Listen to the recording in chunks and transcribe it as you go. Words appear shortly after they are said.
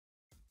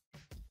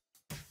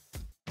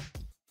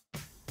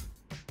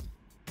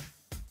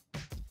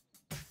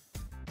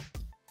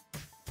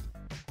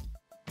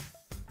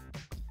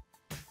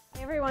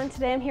Hey everyone,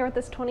 today I'm here with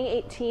this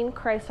 2018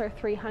 Chrysler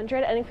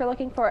 300, and if you're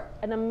looking for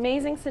an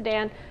amazing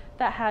sedan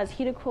that has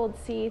heated cooled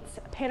seats,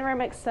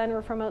 panoramic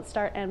sunroof, remote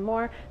start, and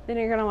more, then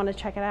you're going to want to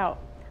check it out.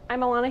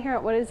 I'm Alana here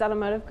at WowWoodys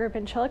Automotive Group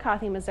in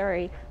Chillicothe,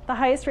 Missouri, the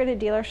highest rated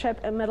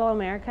dealership in Middle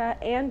America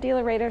and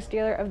Dealer Rater's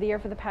Dealer of the Year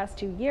for the past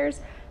 2 years,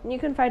 and you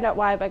can find out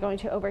why by going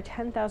to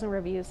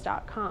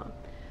over10,000reviews.com.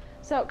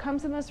 So it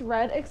comes in this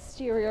red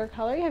exterior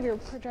color. You have your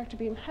projector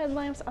beam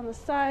headlamps on the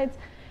sides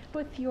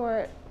with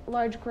your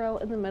large grille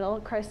in the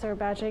middle, Chrysler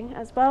badging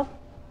as well.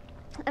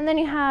 And then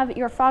you have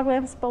your fog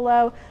lamps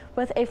below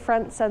with a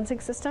front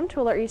sensing system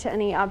to alert you to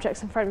any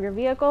objects in front of your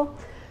vehicle.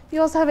 You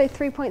also have a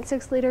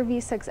 3.6 liter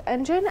V6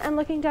 engine, and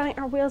looking down at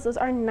your wheels, those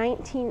are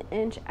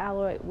 19-inch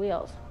alloy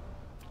wheels.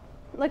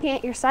 Looking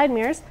at your side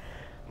mirrors,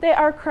 they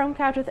are chrome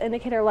capped with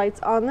indicator lights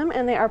on them,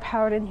 and they are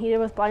powered and heated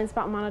with blind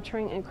spot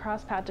monitoring and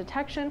cross path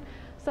detection,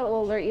 so it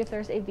will alert you if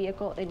there's a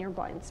vehicle in your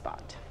blind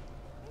spot.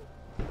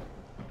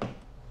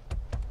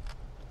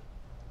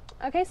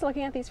 Okay, so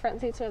looking at these front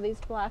seats, so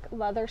these black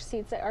leather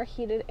seats that are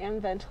heated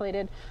and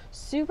ventilated.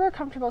 Super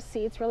comfortable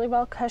seats, really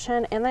well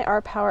cushioned, and they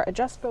are power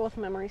adjustable with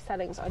memory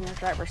settings on your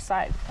driver's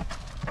side.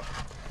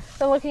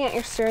 So looking at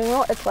your steering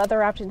wheel, it's leather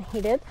wrapped and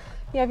heated.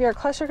 You have your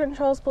cluster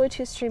controls,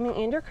 Bluetooth streaming,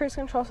 and your cruise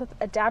controls with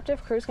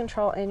adaptive cruise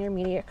control and your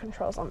media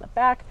controls on the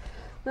back.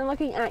 Then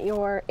looking at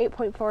your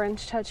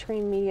 8.4-inch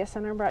touchscreen media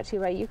center brought to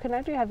you by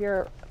Uconnect, you have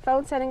your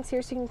phone settings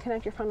here so you can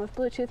connect your phone with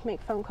Bluetooth,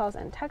 make phone calls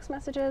and text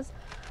messages.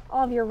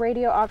 All of your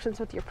radio options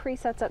with your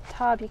presets up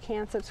top. You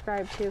can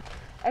subscribe to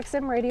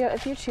XM radio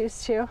if you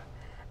choose to.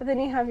 And then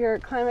you have your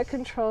climate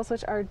controls,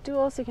 which are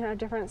dual, so you can have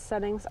different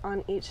settings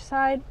on each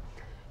side.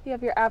 You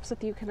have your apps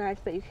with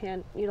Uconnect that you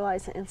can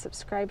utilize and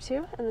subscribe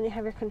to. And then you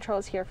have your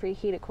controls here for your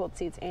heated cooled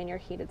seats and your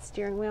heated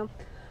steering wheel.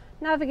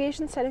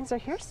 Navigation settings are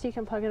here so you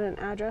can plug in an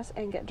address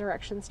and get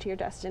directions to your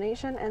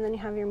destination. And then you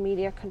have your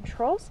media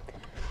controls.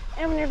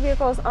 And when your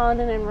vehicle is on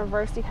and in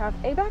reverse, you have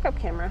a backup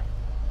camera.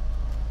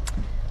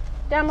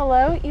 Down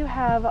below, you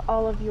have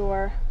all of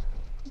your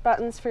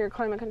buttons for your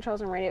climate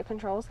controls and radio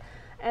controls.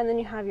 And then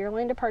you have your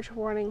lane departure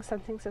warning,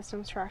 sensing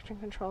systems, traction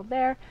control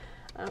there.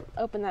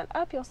 Open that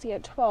up, you'll see a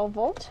 12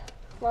 volt.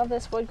 Love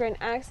this wood grain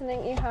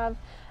accenting you have,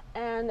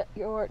 and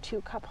your 2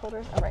 cup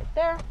holders are right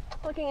there.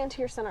 Looking into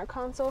your center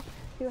console,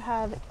 you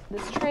have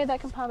this tray that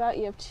can pop out.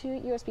 You have 2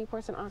 USB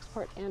ports, an aux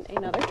port, and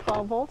another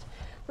 12 volt.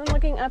 Then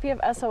looking up, you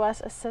have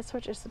SOS Assist,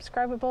 which is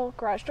subscribable,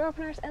 garage door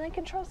openers, and then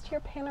controls to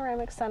your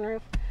panoramic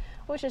sunroof,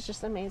 which is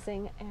just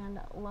amazing, and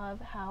love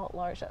how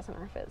large that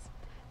sunroof is.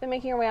 Then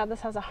making your way out,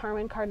 this has a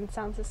Harman Kardon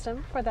sound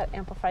system for that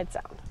amplified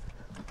sound.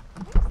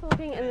 So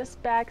looking in this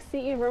back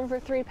seat, you have room for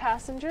 3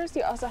 passengers.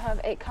 You also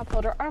have a cup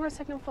holder armrest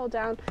that can fold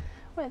down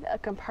with a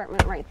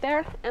compartment right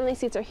there. And these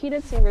seats are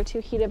heated, so you have your 2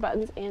 heated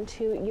buttons and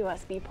 2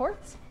 USB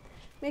ports.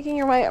 Making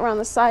your way around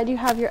the side, you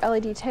have your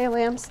LED tail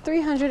lamps,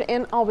 300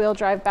 and all-wheel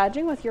drive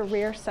badging with your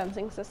rear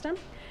sensing system.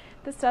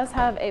 This does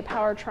have a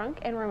power trunk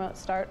and remote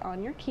start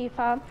on your key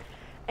fob.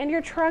 And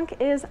your trunk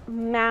is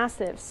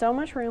massive, so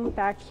much room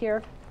back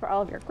here for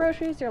all of your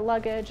groceries, your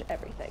luggage,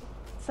 everything.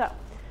 So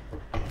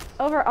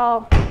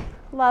overall,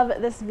 love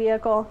this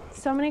vehicle.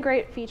 So many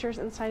great features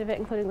inside of it,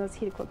 including those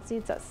heated cooled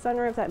seats, that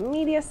sunroof, that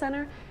media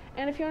center.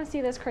 And if you want to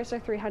see this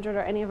Chrysler 300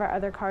 or any of our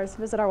other cars,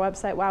 visit our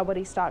website,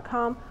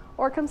 WowWoodys.com,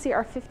 or come see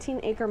our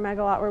 15-acre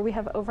mega lot where we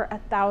have over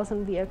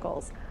 1,000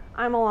 vehicles.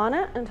 I'm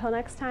Alana. Until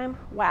next time,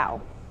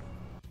 wow.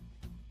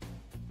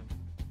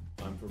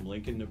 I'm from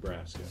Lincoln,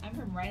 Nebraska. I'm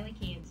from Riley,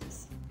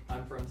 Kansas.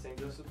 I'm from St.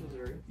 Joseph,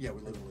 Missouri. Yeah,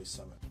 we live in Lee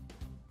Summit.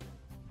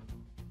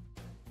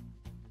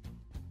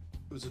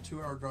 It was a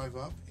 2-hour drive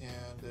up,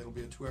 and it'll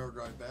be a 2-hour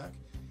drive back.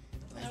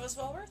 And it was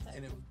well worth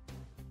it.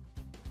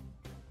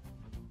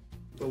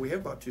 Well, we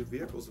have bought 2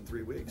 vehicles in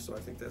 3 weeks, so I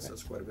think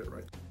that's quite a bit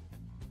right.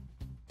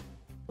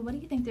 What do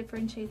you think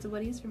differentiates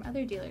WowWoodys from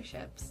other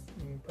dealerships?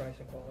 Price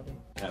and quality.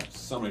 I have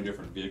so many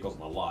different vehicles in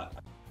the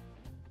lot.